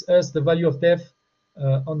this gives us the value of depth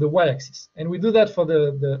on the y-axis. And we do that for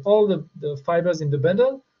all the fibers in the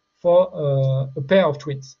bundle for a pair of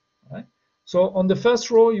twins. Right? So on the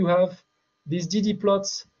first row, you have these DD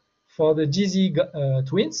plots for the GZ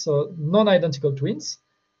twins, so non-identical twins.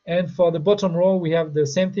 And for the bottom row, we have the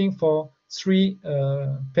same thing for 3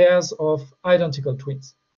 pairs of identical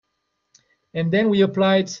twins. And then we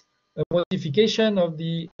applied a modification of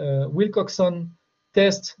the Wilcoxon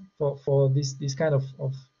test for this kind of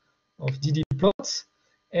DD plots,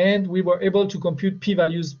 and we were able to compute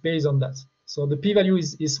p-values based on that. So the p-value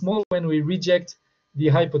is small when we reject the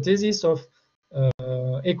hypothesis of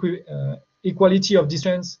equality of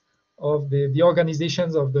distance of the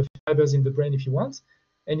organizations of the fibers in the brain, if you want.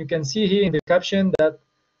 And you can see here in the caption that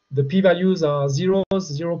the p-values are 0,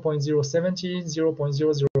 0.017,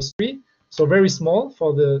 0.003, so very small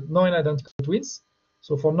for the non-identical twins.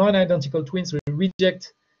 So for non-identical twins, we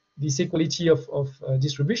reject this equality of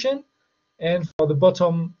distribution. And for the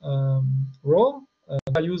bottom row,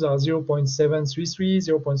 values are 0.733,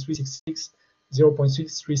 0.366,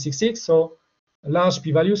 0.6366, so a large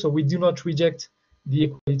p-value, so we do not reject the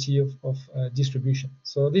equality of distribution.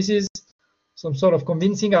 So this is some sort of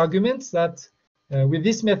convincing arguments that with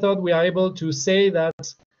this method, we are able to say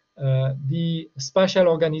that the spatial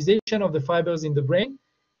organization of the fibers in the brain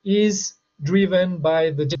is driven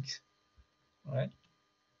by the genetic. Right?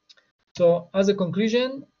 So as a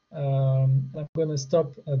conclusion, I'm going to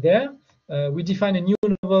stop there. We define a new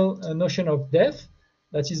novel notion of depth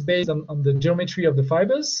that is based on the geometry of the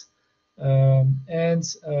fibers. And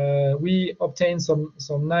we obtain some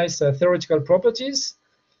nice theoretical properties.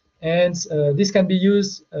 And this can be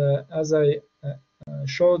used, as I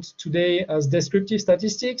showed today, as descriptive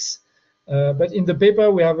statistics. But in the paper,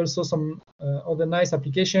 we have also some other nice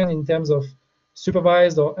application in terms of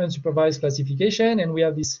supervised or unsupervised classification. And we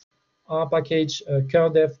have this R package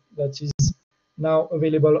curve depth that is now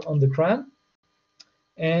available on the CRAN.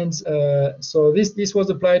 And so this was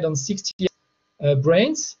applied on 60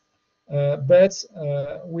 brains. But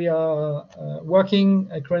we are working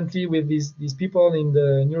currently with these people in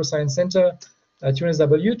the Neuroscience Center at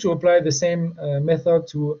UNSW to apply the same method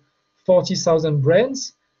to 40,000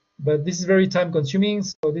 brains. But this is very time consuming,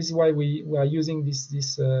 so this is why we are using this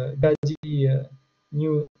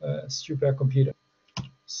new supercomputer.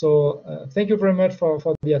 So thank you very much for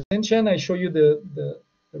the attention. I show you the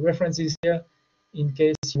references here in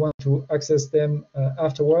case you want to access them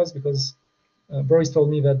afterwards, because Boris told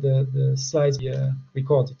me that the slides be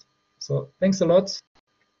recorded. So thanks a lot,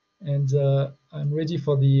 and I'm ready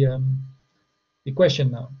for the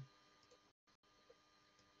question now.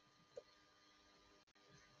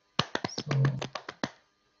 So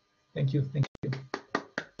thank you.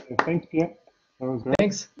 Thanks, Pierre. That was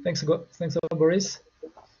great. Thanks a lot, Boris.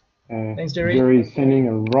 Thanks, Jerry. Jerry is sending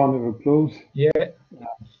a round of applause. Yeah.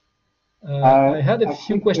 I had a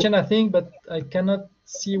few questions, I think, but I cannot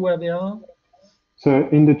see where they are. So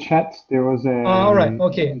in the chat, there was a... all right,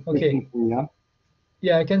 okay. Yeah.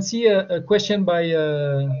 Yeah, I can see a question by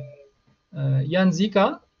Jan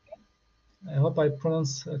Zika. I hope I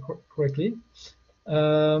pronounce correctly.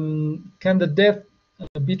 Can the depth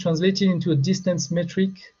be translated into a distance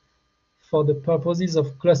metric for the purposes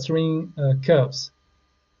of clustering curves?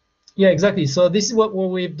 Yeah, exactly. So this is what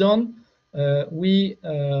we've done. We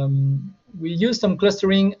use some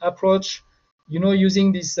clustering approach,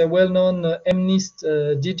 using this well-known MNIST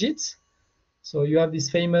digits. So you have these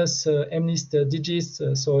famous MNIST digits.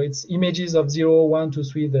 So it's images of 0, 1, 2,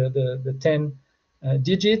 3, the 10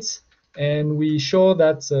 digits. And we show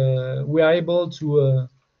that we are able to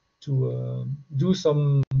do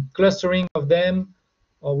some clustering of them,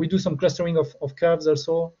 or we do some clustering of curves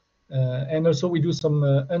also. And also we do some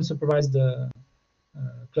unsupervised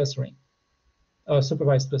clustering,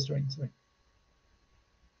 supervised clustering, sorry.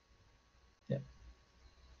 Yeah.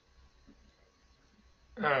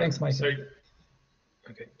 Thanks, Michael. So,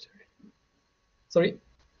 okay, sorry.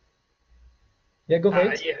 Yeah, go for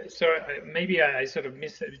it. Yeah, so maybe I sort of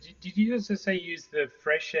missed it. Did you also say use the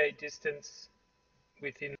Fréchet distance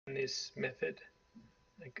within this method?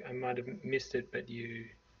 Like I might have missed it, but you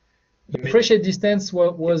the Fréchet distance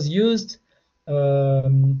was used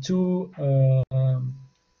to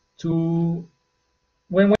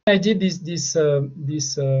when I did this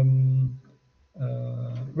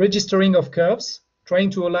registering of curves, trying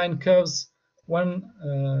to align curves one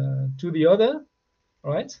to the other,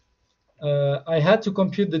 right? I had to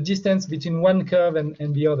compute the distance between one curve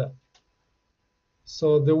and the other.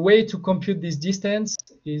 So the way to compute this distance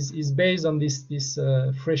is based on this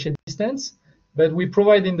Fréchet distance, but we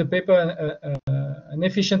provide in the paper an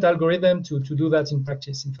efficient algorithm to do that in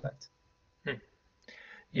practice, in fact.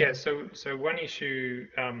 Yeah, so one issue,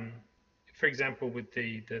 for example, with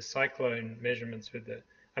the cyclone measurements with the,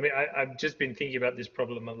 I mean, I've just been thinking about this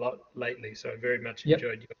problem a lot lately, so I very much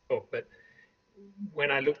enjoyed your talk. But when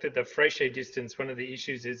I looked at the Fréchet distance, one of the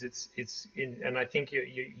issues is it's in, and I think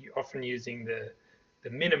you're often using the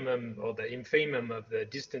minimum or the infimum of the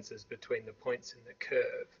distances between the points in the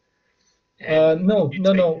curve. No.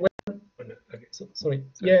 Okay. Sorry.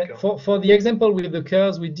 Yeah, for the example with the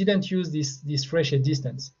curves, we didn't use this Fréchet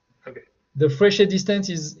distance. Okay. The Fréchet distance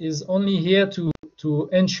is only here to to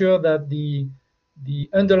ensure that the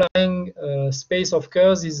underlying space of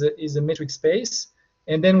curves is a metric space,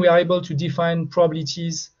 and then we are able to define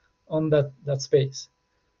probabilities on that space.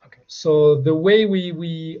 Okay. So the way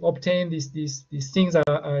we obtain these things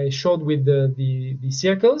I showed with the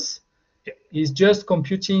circles is just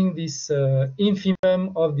computing this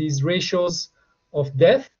infimum of these ratios of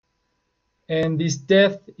depth, and this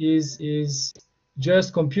depth is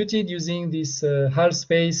just computed using this half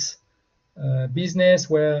space business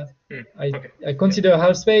where I consider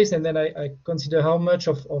half space, and then I consider how much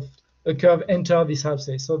of a curve enter this half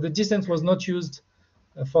space. So the distance was not used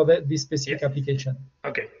for this specific application.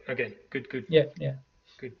 Okay. Good. Yeah.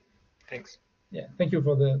 Good. Thanks. Yeah. Thank you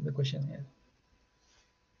for the question. Yeah.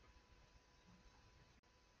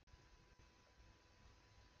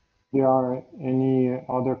 There are any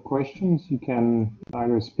other questions? You can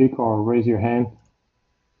either speak or raise your hand.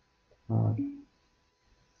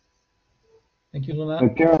 Thank you, Jonah.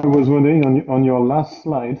 Pierre, I was wondering on your last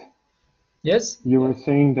slide. Yes. You were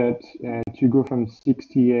saying that to go from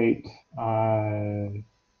 68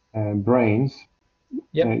 brains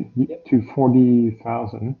to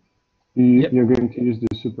 40,000, you're going to use the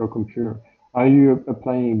supercomputer. Are you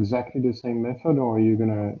applying exactly the same method, or are you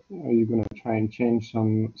gonna try and change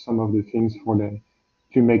some of the things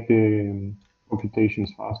to make the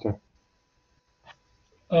computations faster?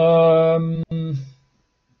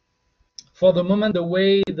 For the moment, the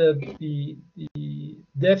way the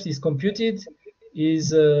depth is computed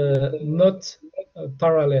is not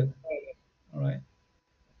parallel. All right.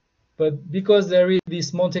 But because there is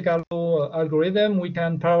this Monte Carlo algorithm, we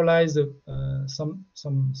can parallelize some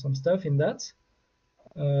stuff in that.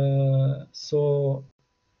 So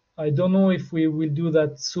I don't know if we will do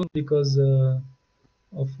that soon because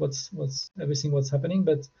of what's happening.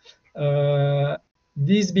 But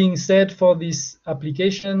this being said, for this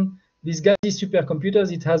application, these Gaudi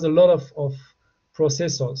supercomputers, it has a lot of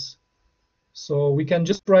processors. So we can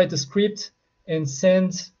just write a script and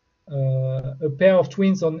send a pair of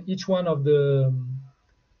twins on each one of the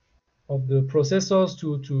processors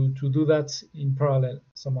to do that in parallel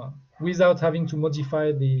somehow, without having to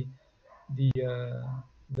modify the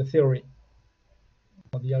theory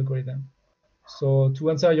or the algorithm. So to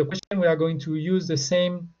answer your question, we are going to use the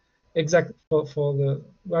same exact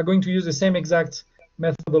we are going to use the same exact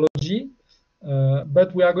methodology,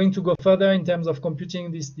 but we are going to go further in terms of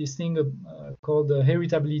computing this thing called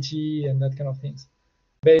heritability and that kind of things,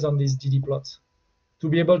 based on these GD plots, to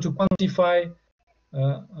be able to quantify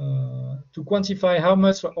how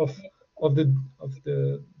much of the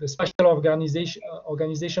spatial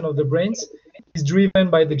organization of the brains is driven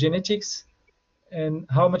by the genetics, and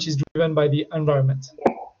how much is driven by the environment.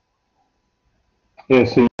 Yeah.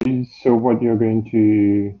 So what you're going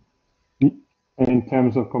to, in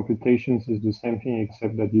terms of computations, is the same thing,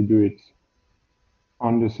 except that you do it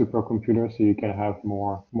on the supercomputer, so you can have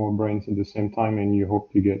more brains at the same time, and you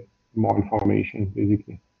hope to get more information,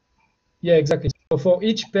 basically. Yeah, exactly. So for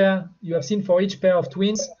each pair, you have seen for each pair of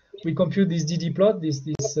twins, we compute this DD plot, this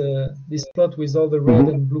plot with all the red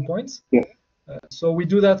and blue points. Yeah. So we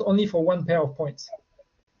do that only for one pair of points.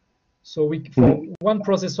 So for one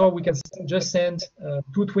processor, we can just send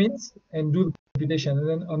 2 twins and do the computation, and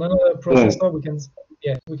then on another processor, we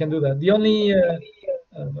can do that. The only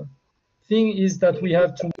thing is that we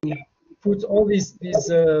have to put all these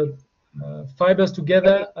fibers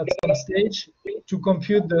together at some stage to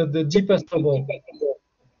compute the deepest of all.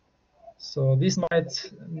 So this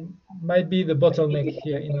might be the bottleneck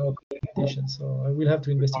here in our computation. So I will have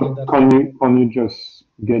to investigate that. Can you just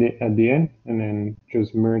get it at the end and then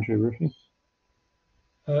just merge everything?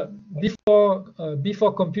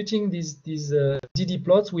 Before computing these DD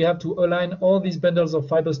plots, we have to align all these bundles of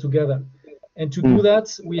fibers together, and to do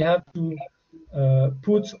that, we have to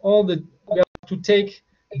take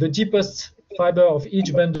the deepest fiber of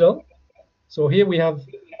each bundle. So here we have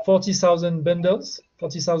 40,000 bundles,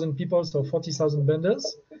 40,000 people, so 40,000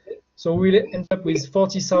 bundles. So we'll end up with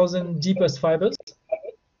 40,000 deepest fibers.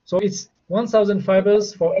 So it's 1,000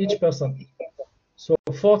 fibers for each person. So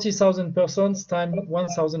 40,000 persons times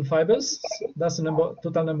 1,000 fibers, that's the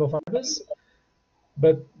total number of fibers.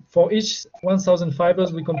 But for each 1,000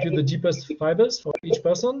 fibers, we compute the deepest fibers for each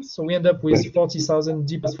person. So we end up with 40,000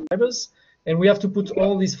 deepest fibers. And we have to put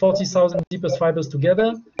all these 40,000 deepest fibers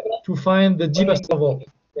together to find the deepest of all.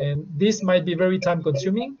 And this might be very time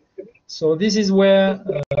consuming. So this is where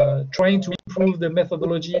trying to improve the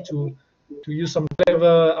methodology to use some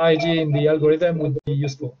clever idea in the algorithm would be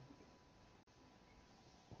useful.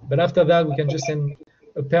 But after that, we can just send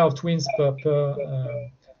a pair of twins per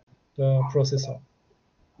processor.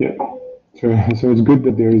 Yeah. So it's good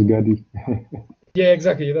that there is Gaudi. Yeah,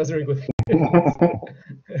 exactly. That's very good.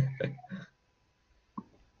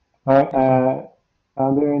 All right.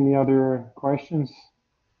 Are there any other questions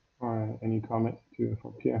or any comment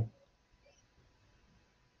for Pierre?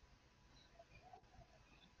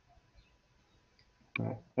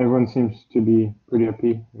 Right. Everyone seems to be pretty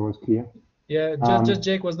happy. It was clear. Yeah, just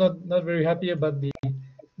Jake was not very happy about the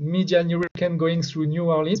median hurricane going through New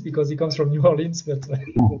Orleans because he comes from New Orleans, but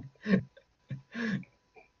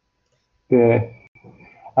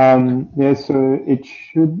yeah, so it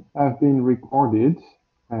should have been recorded.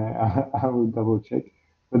 I will double check,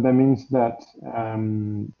 but that means that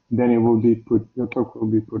then it will be put. Your talk will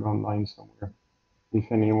be put online somewhere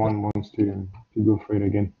if anyone wants to go for it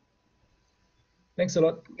again. Thanks a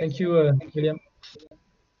lot. Thank you, William.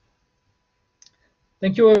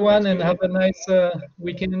 Thank you, everyone, and have a nice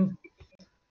weekend.